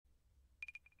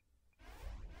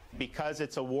because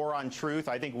it's a war on truth,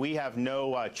 I think we have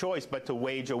no choice but to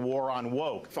wage a war on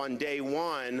woke. On day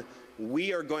one,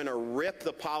 we are going to rip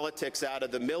the politics out of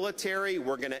the military.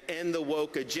 We're going to end the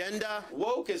woke agenda.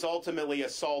 Woke is ultimately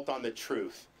assault on the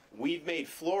truth. We've made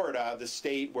Florida the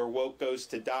state where woke goes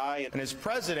to die. And as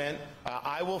president,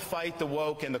 I will fight the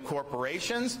woke in the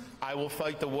corporations. I will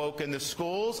fight the woke in the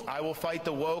schools. I will fight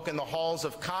the woke in the halls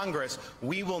of Congress.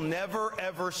 We will never,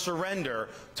 ever surrender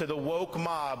to the woke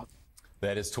mob.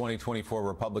 That is 2024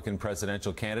 Republican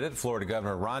presidential candidate, Florida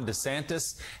Governor Ron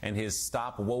DeSantis, and his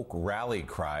Stop Woke rally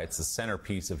cry. It's the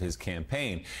centerpiece of his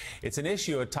campaign. It's an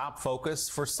issue, a top focus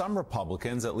for some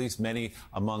Republicans, at least many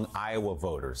among Iowa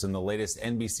voters. In the latest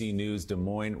NBC News Des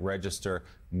Moines Register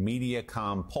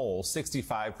Mediacom poll,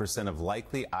 65% of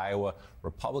likely Iowa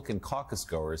Republican caucus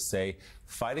goers say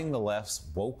fighting the left's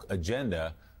woke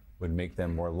agenda would make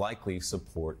them more likely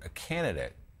support a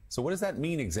candidate. So what does that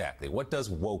mean exactly? What does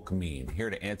woke mean? Here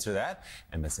to answer that,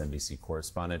 MSNBC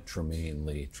correspondent Trymaine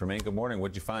Lee. Trymaine, good morning.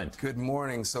 What'd you find? Good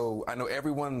morning. So I know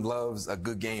everyone loves a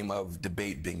good game of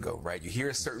debate bingo, right? You hear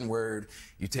a certain word,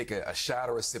 you take a shot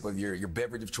or a sip of your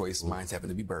beverage of choice. Mine's happen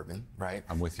to be bourbon, right?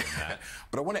 I'm with you on that.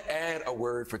 But I want to add a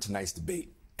word for tonight's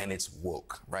debate. And it's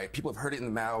woke, right? People have heard it in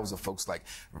the mouths of folks like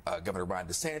Governor Ron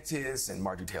DeSantis and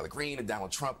Marjorie Taylor Greene and Donald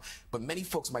Trump. But many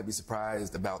folks might be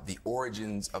surprised about the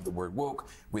origins of the word woke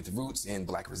with roots in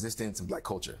black resistance and black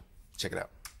culture. Check it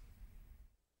out.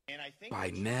 And I think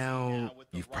by now,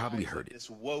 you've probably heard it.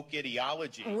 This woke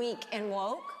ideology. Weak and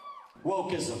woke?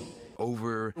 Wokeism.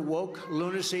 Over. Woke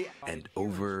lunacy. And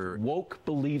over. Woke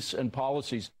beliefs and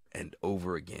policies. And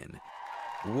over again.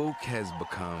 Woke has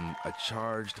become a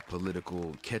charged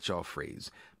political catch-all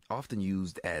phrase, often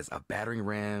used as a battering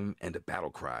ram and a battle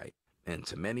cry, and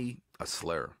to many, a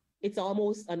slur. It's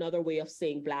almost another way of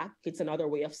saying black. It's another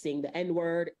way of saying the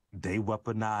N-word. They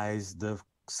weaponized the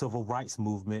civil rights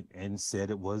movement and said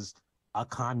it was a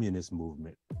communist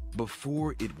movement.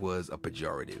 Before it was a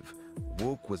pejorative,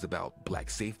 woke was about black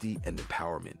safety and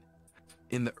empowerment.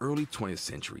 In the early 20th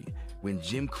century, when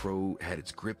Jim Crow had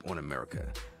its grip on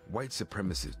America, white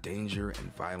supremacist danger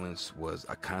and violence was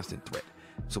a constant threat.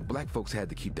 So black folks had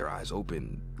to keep their eyes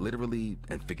open, literally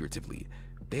and figuratively.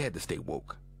 They had to stay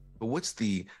woke. But what's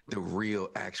the real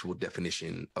actual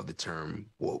definition of the term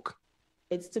woke?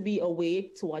 It's to be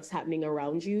awake to what's happening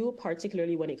around you,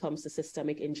 particularly when it comes to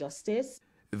systemic injustice.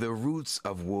 The roots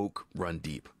of woke run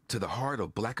deep to the heart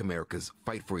of black America's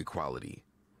fight for equality.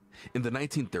 In the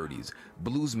 1930s,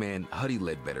 bluesman Huddie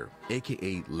Ledbetter,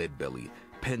 aka Leadbelly,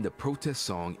 penned a protest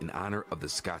song in honor of the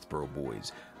Scottsboro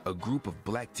Boys, a group of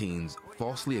black teens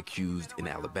falsely accused in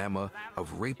Alabama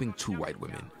of raping two white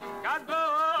women.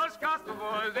 Scottsboro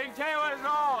Boys, they can tell you what it's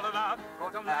all about.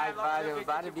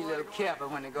 Everybody be a little careful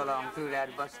when they go along through that,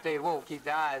 but stay woke, keep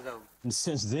their eyes open. And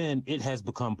since then, it has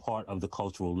become part of the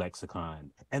cultural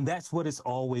lexicon. And that's what it's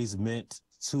always meant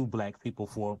to black people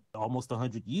for almost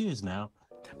 100 years now.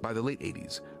 By the late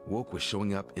 80s, woke was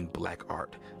showing up in black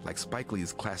art, like Spike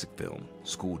Lee's classic film,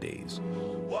 School Days.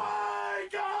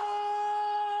 Wake up!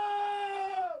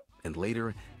 And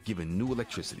later, given new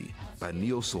electricity by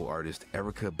neo-soul artist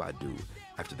Erykah Badu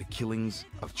after the killings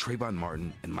of Trayvon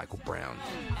Martin and Michael Brown.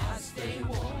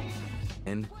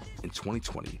 And in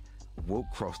 2020, woke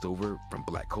crossed over from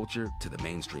black culture to the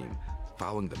mainstream,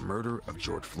 following the murder of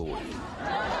George Floyd.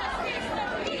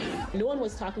 No one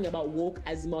was talking about woke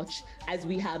as much as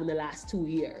we have in the last 2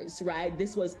 years, right?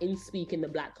 This was in speak in the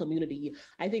black community.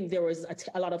 I think there was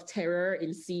a lot of terror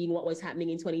in seeing what was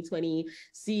happening in 2020,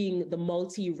 seeing the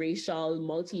multi-racial,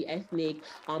 multi-ethnic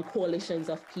coalitions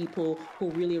of people who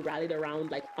really rallied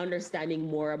around like understanding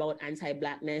more about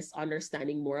anti-blackness,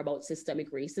 understanding more about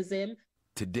systemic racism.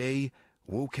 Today,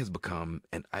 woke has become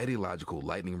an ideological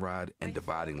lightning rod and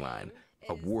dividing line,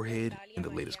 a warhead in the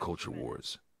latest culture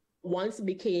wars. Once it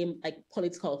became like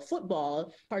political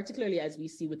football, particularly as we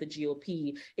see with the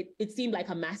GOP, it seemed like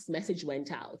a mass message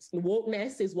went out.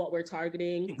 Wokeness is what we're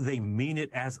targeting. They mean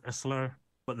it as a slur,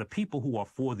 but the people who are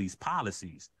for these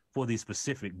policies, for these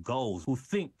specific goals, who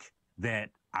think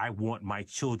that I want my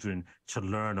children to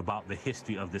learn about the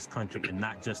history of this country and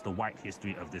not just the white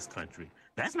history of this country,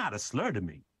 that's not a slur to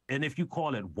me. And if you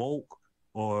call it woke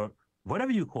or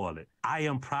whatever you call it, I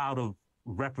am proud of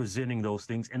representing those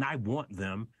things and I want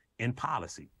them in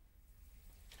policy.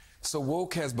 So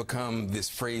woke has become this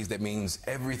phrase that means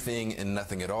everything and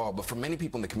nothing at all. But for many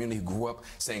people in the community who grew up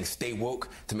saying stay woke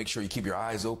to make sure you keep your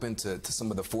eyes open to some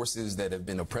of the forces that have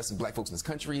been oppressing black folks in this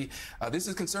country, this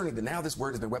is concerning that now this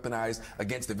word has been weaponized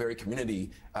against the very community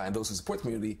and those who support the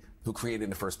community who created it in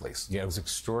the first place. Yeah, it was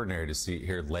extraordinary to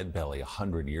hear Leadbelly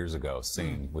 100 years ago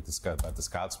sing with about the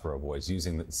Scottsboro Boys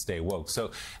using the stay woke.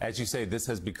 So as you say, this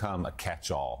has become a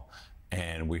catch-all.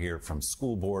 And we hear it from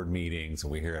school board meetings,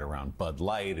 and we hear it around Bud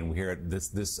Light, and we hear it,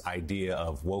 this idea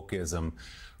of wokeism.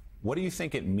 What do you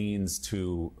think it means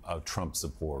to a Trump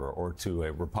supporter or to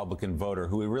a Republican voter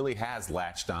who really has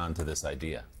latched on to this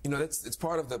idea? You know, it's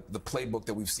part of the playbook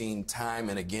that we've seen time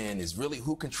and again is really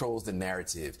who controls the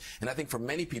narrative. And I think for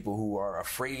many people who are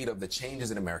afraid of the changes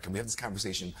in America, we have this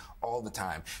conversation all the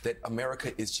time, that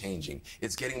America is changing.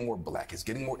 It's getting more black. It's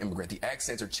getting more immigrant. The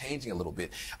accents are changing a little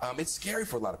bit. It's scary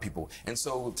for a lot of people. And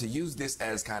so to use this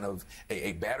as kind of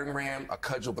a battering ram, a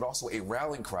cudgel, but also a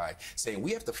rallying cry, saying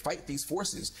we have to fight these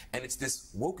forces. And it's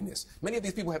this wokeness. Many of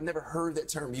these people have never heard that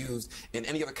term used in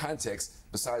any other context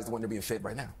besides the one they're being fed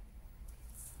right now.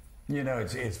 You know,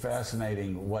 it's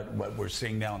fascinating what we're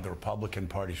seeing now in the Republican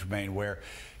Party, Trymaine, where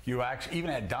you actually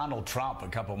even had Donald Trump a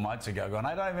couple months ago going,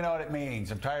 I don't even know what it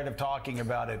means. I'm tired of talking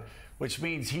about it, which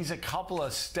means he's a couple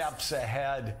of steps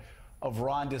ahead of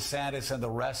Ron DeSantis and the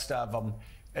rest of them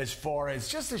as far as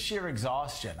just the sheer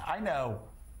exhaustion. I know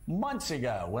months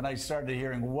ago when I started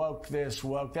hearing woke this,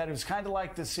 woke that, it was kind of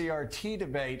like the CRT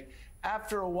debate.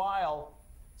 After a while,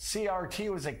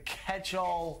 CRT was a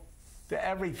catch-all to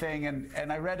everything.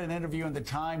 And I read an interview in the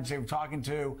Times. They were talking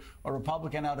to a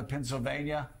Republican out of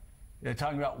Pennsylvania. They're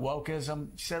talking about wokeism.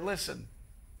 She said, listen,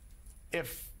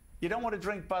 if you don't want to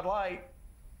drink Bud Light,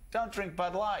 don't drink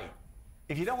Bud Light.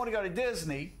 If you don't want to go to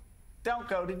Disney, don't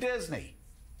go to Disney.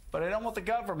 But I don't want the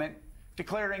government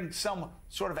declaring some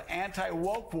sort of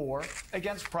anti-woke war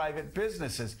against private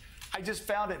businesses. I just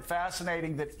found it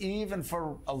fascinating that even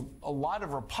for a lot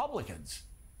of Republicans,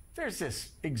 there's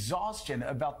this exhaustion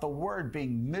about the word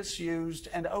being misused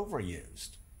and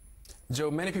overused. Joe,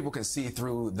 many people can see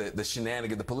through the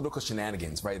shenanigans, the political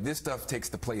shenanigans, right? This stuff takes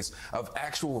the place of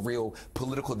actual, real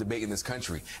political debate in this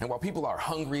country. And while people are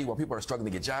hungry, while people are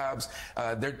struggling to get jobs,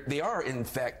 they are, in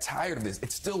fact, tired of this.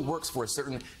 It still works for a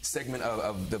certain segment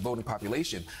of the voting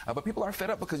population. But people are fed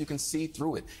up because you can see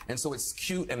through it. And so it's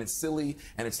cute and it's silly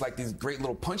and it's like these great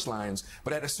little punchlines.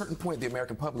 But at a certain point, the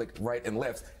American public, right and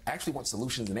left, actually want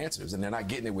solutions and answers. And they're not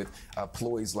getting it with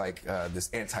ploys like this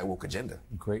anti-woke agenda.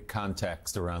 Great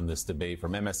context around this debate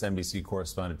from MSNBC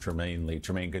correspondent Trymaine Lee.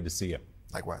 Trymaine, good to see you.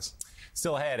 Likewise.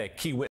 Still ahead, a key witness